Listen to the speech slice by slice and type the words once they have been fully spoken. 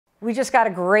We just got a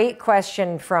great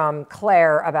question from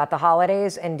Claire about the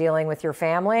holidays and dealing with your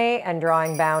family and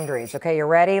drawing boundaries. Okay, you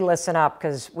ready? Listen up,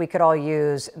 because we could all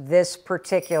use this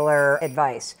particular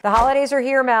advice. The holidays are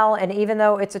here, Mel, and even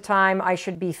though it's a time I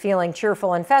should be feeling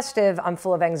cheerful and festive, I'm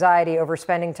full of anxiety over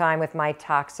spending time with my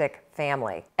toxic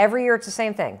family. Every year it's the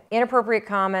same thing. Inappropriate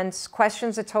comments,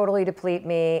 questions that totally deplete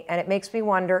me, and it makes me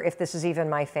wonder if this is even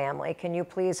my family. Can you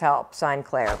please help? Signed,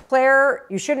 Claire. Claire,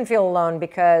 you shouldn't feel alone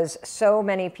because so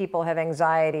many people have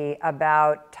anxiety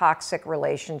about toxic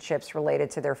relationships related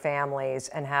to their families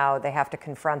and how they have to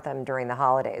confront them during the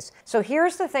holidays. So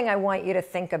here's the thing I want you to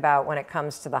think about when it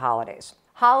comes to the holidays.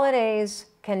 Holidays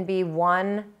can be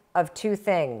one of two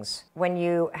things when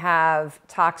you have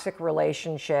toxic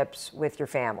relationships with your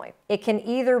family. It can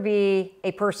either be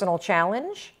a personal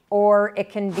challenge or it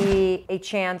can be a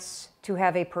chance to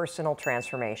have a personal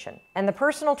transformation. And the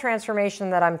personal transformation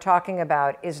that I'm talking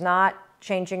about is not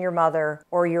changing your mother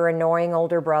or your annoying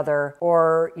older brother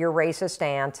or your racist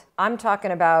aunt. I'm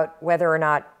talking about whether or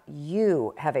not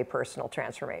you have a personal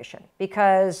transformation,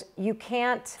 because you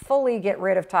can't fully get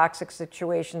rid of toxic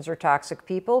situations or toxic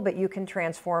people, but you can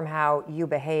transform how you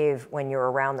behave when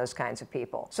you're around those kinds of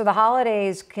people. So the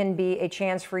holidays can be a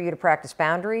chance for you to practice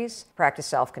boundaries, practice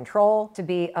self-control, to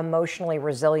be emotionally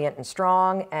resilient and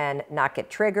strong and not get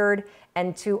triggered,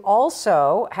 and to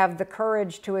also have the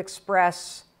courage to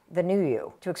express the new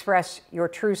you, to express your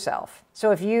true self.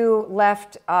 So if you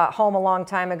left home a long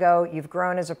time ago, you've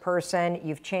grown as a person,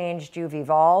 you've changed, you've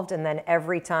evolved, and then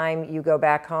every time you go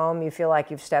back home, you feel like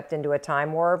you've stepped into a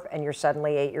time warp and you're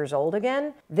suddenly 8 years old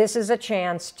again, this is a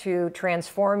chance to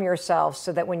transform yourself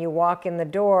so that when you walk in the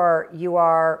door, you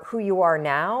are who you are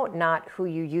now, not who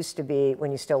you used to be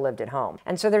when you still lived at home.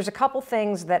 And so there's a couple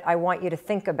things that I want you to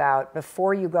think about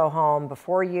before you go home,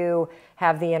 before you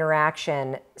have the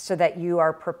interaction, so that you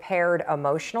are prepared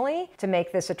emotionally to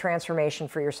make this a transformation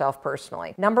for yourself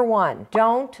personally. Number one,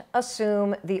 don't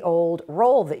assume the old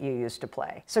role that you used to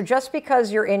play. So just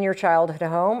because you're in your childhood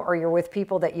home or you're with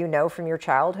people that you know from your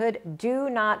childhood, do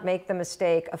not make the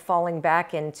mistake of falling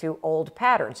back into old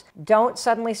patterns. Don't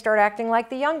suddenly start acting like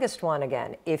the youngest one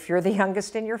again, if you're the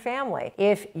youngest in your family.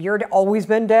 If you're always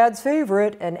been dad's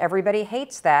favorite and everybody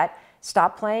hates that,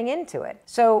 stop playing into it.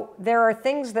 So there are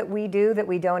things that we do that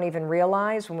we don't even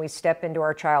realize when we step into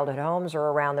our childhood homes or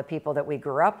around the people that we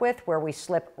grew up with, where we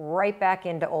slip right back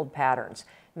into old patterns.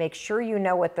 Make sure you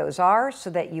know what those are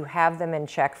so that you have them in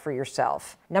check for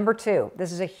yourself. Number two,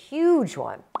 this is a huge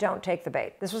one. Don't take the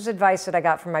bait. This was advice that I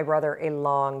got from my brother a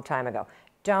long time ago.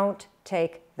 Don't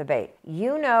take the bait.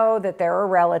 You know that there are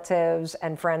relatives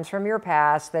and friends from your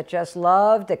past that just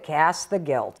love to cast the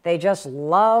guilt. They just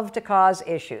love to cause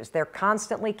issues. They're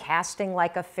constantly casting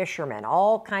like a fisherman,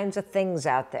 all kinds of things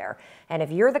out there. And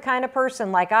if you're the kind of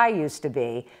person like I used to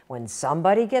be, when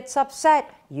somebody gets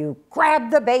upset, you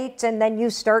grab the bait and then you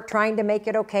start trying to make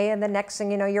it okay, and the next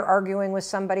thing you know, you're arguing with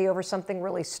somebody over something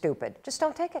really stupid. Just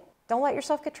don't take it. Don't let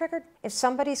yourself get triggered. If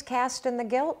somebody's casting the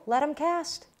guilt, let them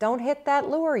cast. Don't hit that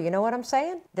lure, you know what I'm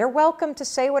saying? They're welcome to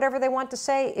say whatever they want to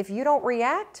say. If you don't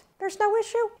react, there's no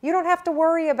issue. You don't have to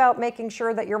worry about making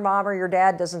sure that your mom or your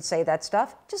dad doesn't say that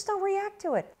stuff. Just don't react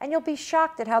to it. And you'll be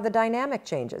shocked at how the dynamic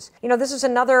changes. You know, this is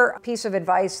another piece of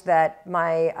advice that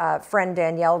my friend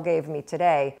Danielle gave me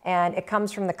today, and it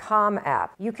comes from the Calm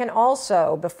app. You can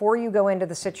also, before you go into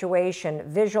the situation,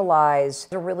 visualize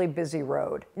a really busy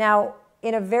road. Now,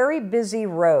 in a very busy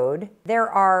road, there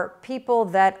are people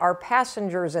that are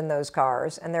passengers in those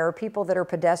cars, and there are people that are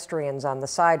pedestrians on the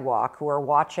sidewalk who are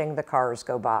watching the cars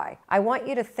go by. I want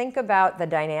you to think about the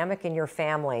dynamic in your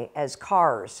family as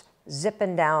cars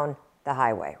zipping down the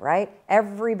highway, right?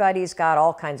 Everybody's got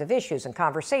all kinds of issues and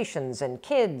conversations and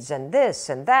kids and this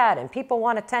and that, and people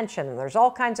want attention, and there's all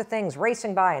kinds of things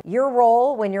racing by. Your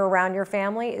role when you're around your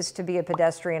family is to be a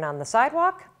pedestrian on the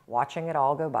sidewalk, watching it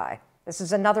all go by. This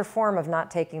is another form of not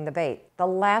taking the bait. The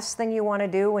last thing you want to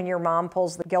do when your mom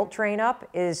pulls the guilt train up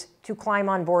is to climb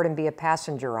on board and be a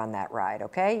passenger on that ride,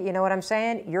 okay? You know what I'm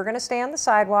saying? You're going to stay on the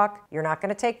sidewalk. You're not going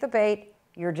to take the bait.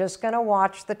 You're just going to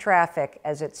watch the traffic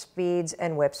as it speeds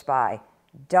and whips by.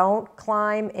 Don't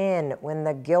climb in when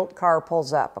the guilt car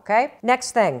pulls up, okay?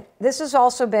 Next thing, this has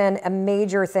also been a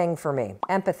major thing for me,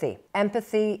 empathy.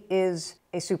 Empathy is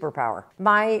a superpower.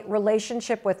 My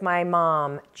relationship with my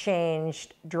mom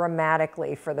changed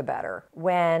dramatically for the better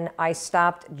when I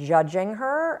stopped judging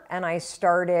her and I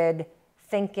started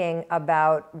thinking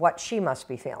about what she must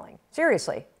be feeling.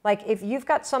 Seriously, like if you've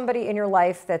got somebody in your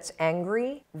life that's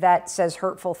angry, that says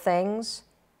hurtful things,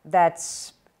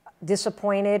 that's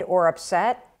disappointed or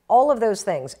upset, all of those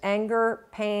things, anger,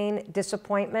 pain,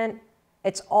 disappointment,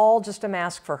 It's all just a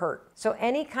mask for hurt. So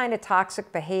any kind of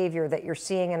toxic behavior that you're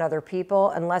seeing in other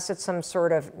people, unless it's some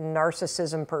sort of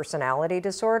narcissism personality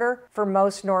disorder, for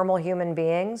most normal human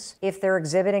beings, if they're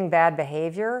exhibiting bad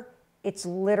behavior, it's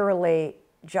literally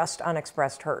just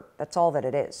unexpressed hurt. That's all that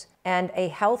it is. And a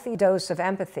healthy dose of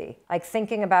empathy, like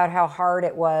thinking about how hard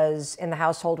it was in the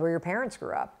household where your parents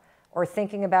grew up, or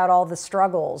thinking about all the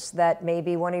struggles that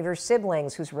maybe one of your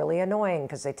siblings who's really annoying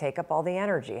because they take up all the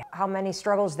energy, how many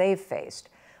struggles they've faced,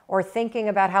 or thinking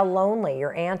about how lonely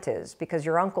your aunt is because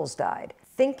your uncle's died.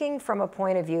 Thinking from a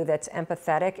point of view that's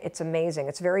empathetic, it's amazing.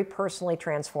 It's very personally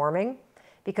transforming,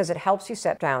 because it helps you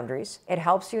set boundaries, it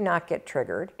helps you not get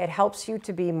triggered, it helps you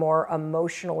to be more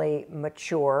emotionally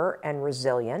mature and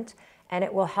resilient, and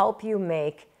it will help you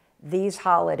make these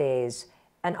holidays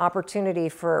an opportunity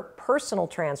for personal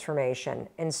transformation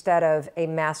instead of a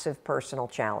massive personal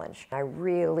challenge. I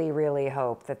really, really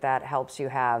hope that that helps you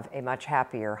have a much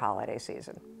happier holiday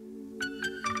season.